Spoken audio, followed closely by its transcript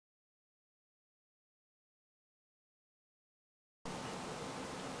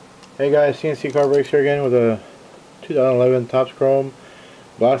Hey guys, CNC Car Breaks here again with a 2011 Topps Chrome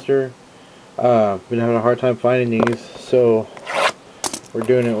Blaster. Been having a hard time finding these, so we're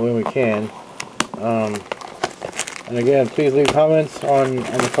doing it when we can. And again, please leave comments on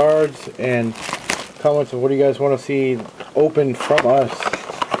the cards and comments of what do you guys want to see open from us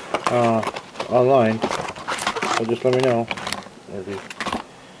online. So just let me know,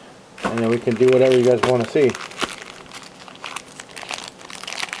 and then we can do whatever you guys want to see.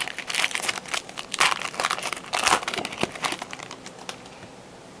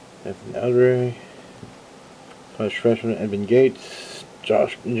 Anthony Aldrey, college freshman Edmund Gates,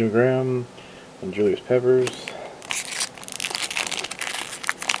 Josh Graham, and Julius Peppers.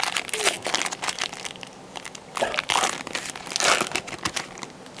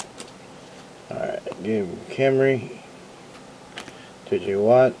 Alright, Gabe Camry, J.J.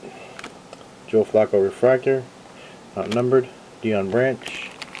 Watt, Joe Flacco Refractor, not numbered, Dion Branch,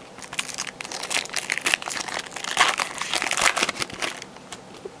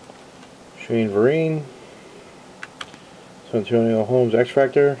 Shane Vereen, Santonio Holmes X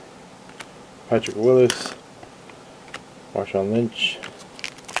Factor, Patrick Willis, Marshawn Lynch,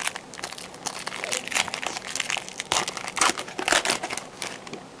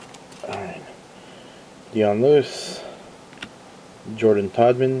 alright, Dion Lewis, Jordan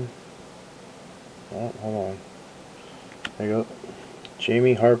Todman, oh, hold on, there you go,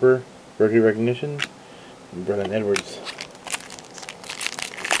 Jamie Harper, rookie recognition, and Brennan Edwards.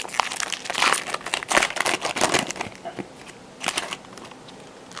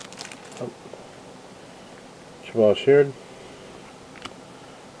 Shabal Sheard,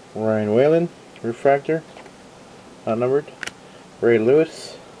 Ryan Whalen, Refractor, not numbered, Ray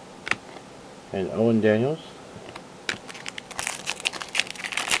Lewis, and Owen Daniels.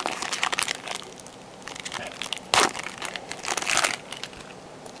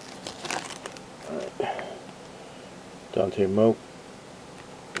 Dante Moak,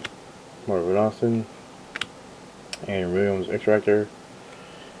 Marvin Austin, Aaron Williams X-Factor,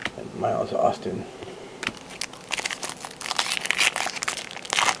 and Miles Austin.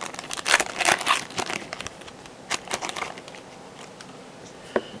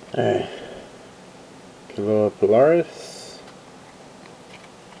 Alright, Kavila Polaris,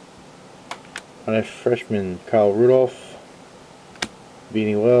 honest freshman Kyle Rudolph,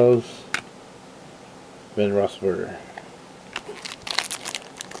 Beanie Wells, Ben Roethlisberger.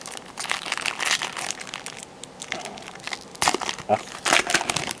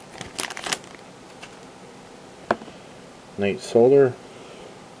 Nate Solder,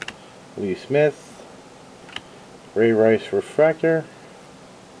 Lee Smith, Ray Rice Refractor,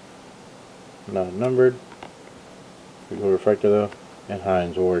 not numbered, Refractor though, and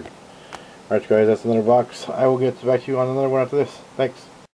Hines Ward. Alright guys, that's another box. I will get back to you on another one after this. Thanks.